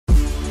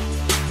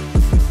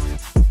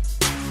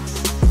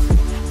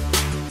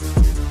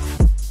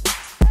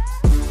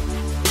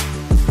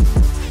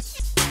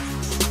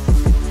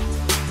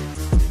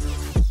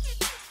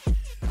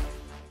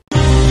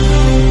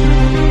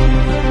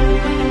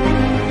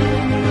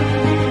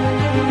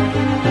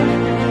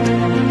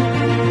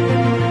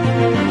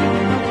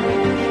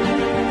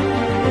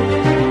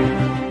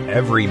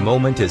Every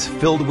moment is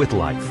filled with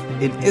life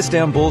in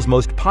Istanbul's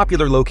most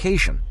popular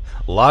location,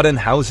 Ladon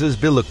Houses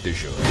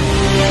Beylikdüzü.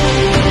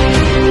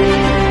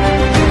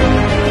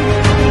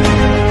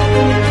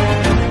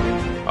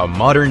 A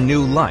modern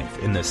new life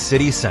in the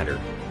city center.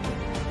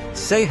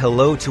 Say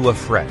hello to a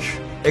fresh,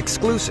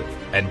 exclusive,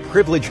 and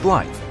privileged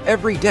life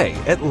every day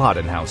at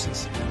Ladon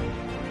Houses.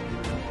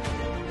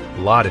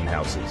 Ladon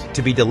Houses,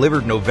 to be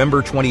delivered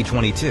November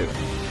 2022,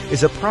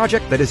 is a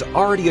project that has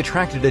already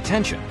attracted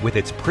attention with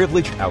its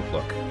privileged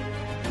outlook.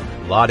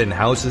 Ladon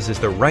Houses is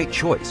the right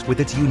choice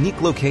with its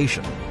unique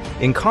location,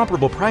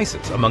 incomparable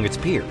prices among its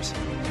peers,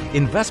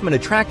 investment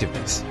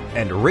attractiveness,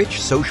 and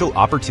rich social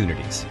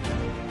opportunities.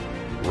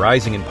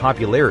 Rising in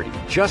popularity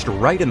just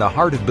right in the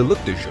heart of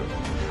Beylikdüzü,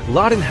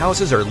 Ladon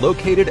Houses are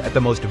located at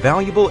the most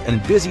valuable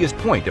and busiest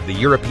point of the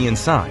European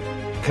side,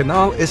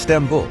 Canal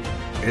Istanbul,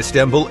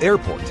 Istanbul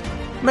Airport,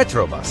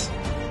 Metrobus,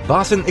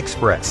 Bosan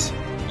Express,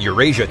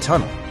 Eurasia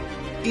Tunnel,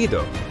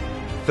 Edo,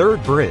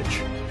 Third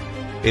Bridge.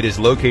 It is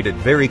located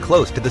very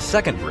close to the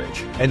Second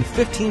Bridge and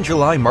 15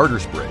 July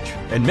Martyrs Bridge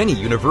and many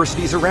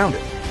universities around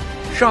it,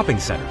 shopping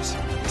centers,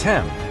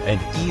 TEM and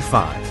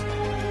E5.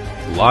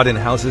 Ladon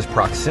Houses'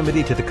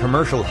 proximity to the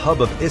commercial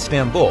hub of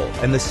Istanbul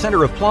and the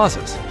center of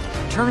plazas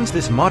turns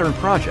this modern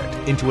project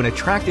into an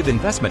attractive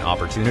investment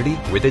opportunity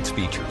with its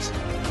features.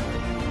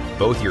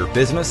 Both your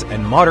business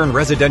and modern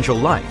residential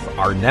life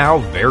are now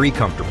very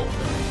comfortable.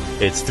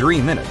 It's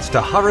 3 minutes to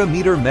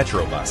Harameter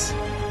Metrobus,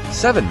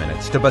 7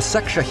 minutes to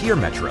Başakşehir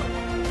Metro,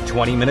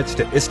 20 minutes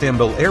to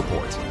Istanbul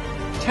Airport,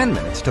 10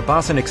 minutes to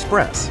Bosan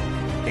Express,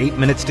 8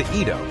 minutes to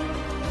Edo,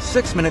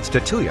 6 minutes to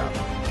Tuyap,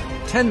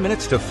 10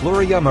 minutes to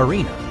Florya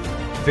Marina,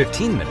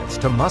 15 minutes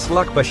to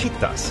Maslak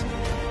Beşiktaş.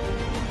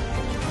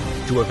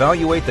 To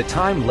evaluate the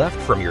time left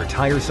from your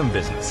tiresome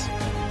business.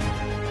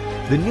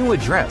 The new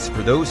address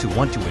for those who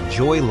want to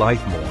enjoy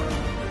life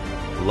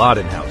more.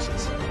 Ladon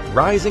Houses,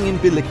 rising in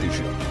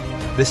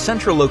Beylikdüzü, the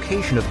central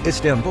location of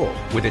Istanbul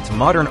with its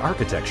modern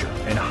architecture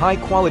and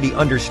high-quality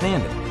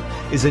understanding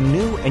is a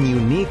new and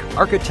unique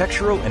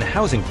architectural and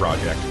housing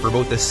project for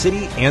both the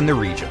city and the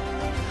region,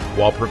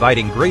 while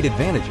providing great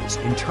advantages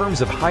in terms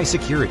of high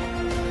security,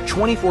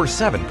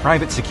 24/7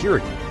 private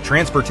security,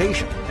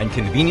 transportation, and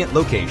convenient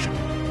location.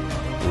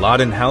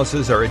 Ladon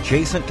Houses are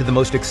adjacent to the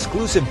most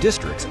exclusive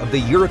districts of the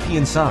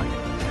European side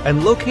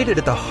and located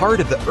at the heart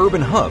of the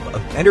urban hub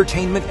of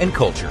entertainment and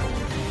culture.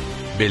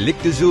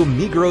 Beylikdüzü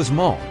Migros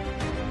Mall,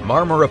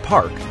 Marmara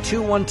Park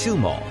 212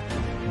 Mall,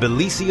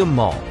 Belysium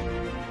Mall,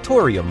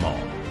 Toria Mall,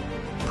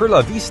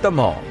 Perla Vista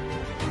Mall,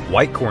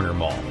 White Corner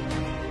Mall,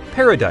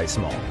 Paradise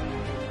Mall,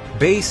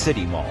 Bay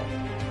City Mall,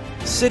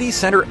 City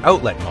Center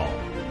Outlet Mall,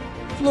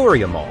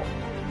 Florya Mall,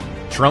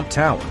 Trump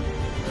Tower,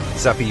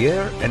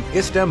 Zafer and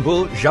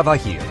Istanbul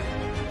Javahir.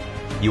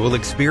 You will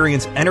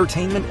experience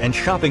entertainment and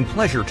shopping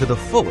pleasure to the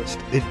fullest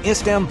in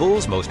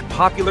Istanbul's most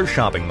popular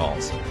shopping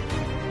malls.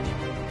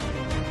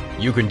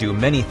 You can do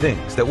many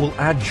things that will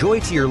add joy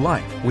to your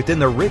life within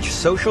the rich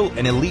social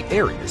and elite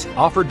areas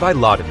offered by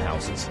Ladon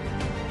Houses.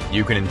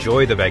 You can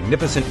enjoy the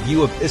magnificent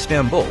view of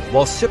Istanbul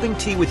while sipping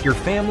tea with your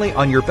family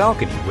on your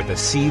balcony with a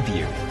sea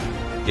view.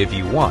 If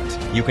you want,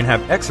 you can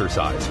have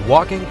exercise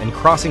walking and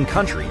crossing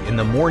country in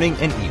the morning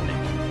and evening.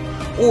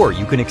 Or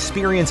you can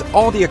experience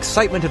all the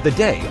excitement of the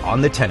day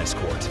on the tennis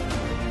court.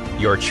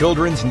 Your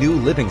children's new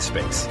living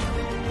space.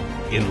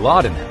 In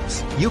Ladon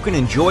House, you can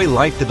enjoy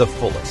life to the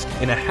fullest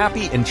in a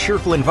happy and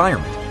cheerful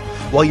environment,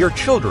 while your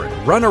children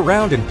run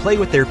around and play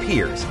with their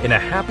peers in a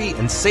happy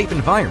and safe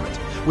environment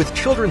with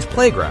children's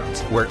playgrounds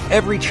where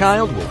every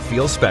child will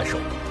feel special.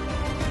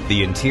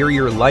 The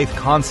interior life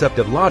concept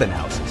of Ladon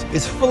Houses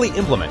is fully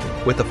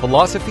implemented with the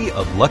philosophy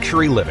of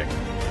luxury living,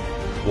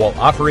 while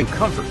offering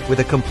comfort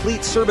with a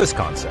complete service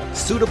concept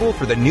suitable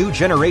for the new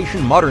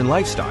generation modern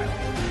lifestyle.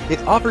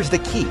 It offers the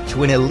key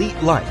to an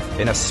elite life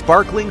in a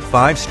sparkling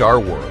 5-star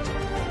world.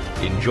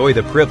 Enjoy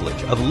the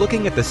privilege of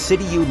looking at the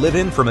city you live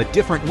in from a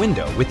different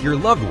window with your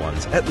loved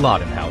ones at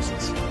Ladon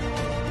Houses.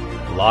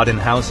 Ladon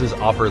Houses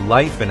offer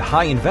life and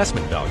high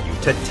investment value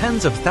to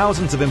tens of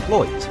thousands of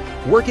employees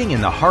working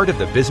in the heart of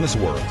the business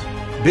world.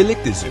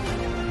 Beylikdüzü,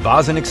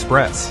 Bosan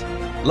Express,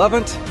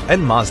 Levant,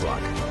 and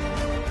Maslak.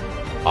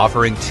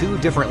 Offering 2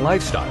 different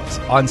lifestyles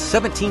on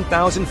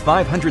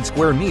 17,500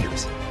 square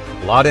meters,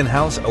 Ladon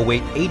House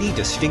await 80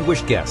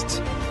 distinguished guests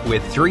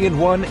with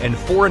 3-in-1 and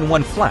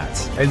 4-in-1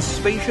 flats and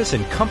spacious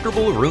and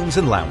comfortable rooms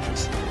and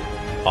lounges.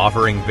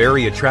 Offering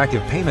very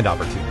attractive payment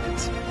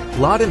opportunities,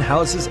 Ladon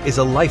Houses is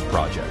a life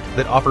project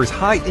that offers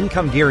high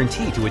income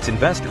guarantee to its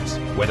investors,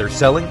 whether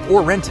selling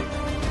or renting.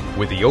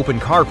 With the open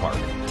car park,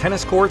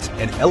 tennis courts,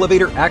 and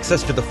elevator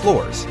access to the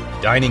floors,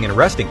 dining and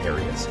resting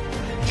areas,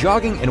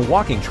 jogging and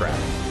walking track,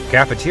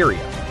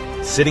 cafeteria,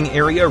 sitting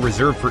area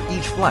reserved for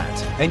each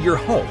flat, and your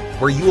home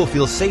where you will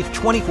feel safe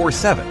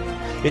 24/7,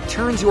 it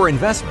turns your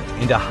investment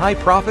into high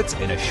profits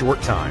in a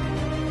short time.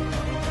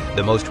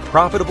 The most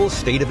profitable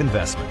state of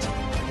investment.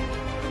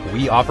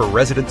 We offer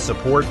resident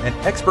support and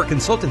expert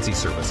consultancy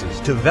services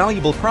to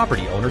valuable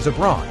property owners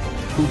abroad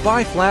who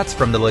buy flats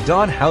from the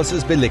Ladon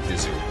Houses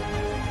Beylikdüzü.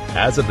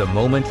 As of the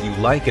moment you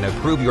like and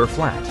approve your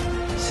flat,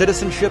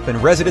 citizenship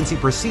and residency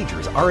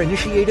procedures are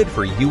initiated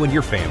for you and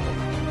your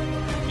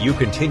family. You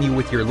continue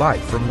with your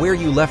life from where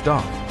you left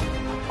off.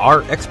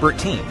 Our expert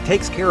team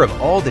takes care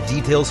of all the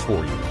details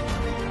for you.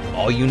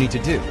 All you need to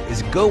do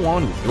is go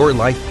on with your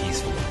life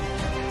peacefully.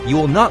 You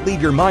will not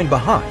leave your mind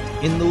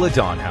behind in the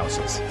Ladon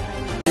houses.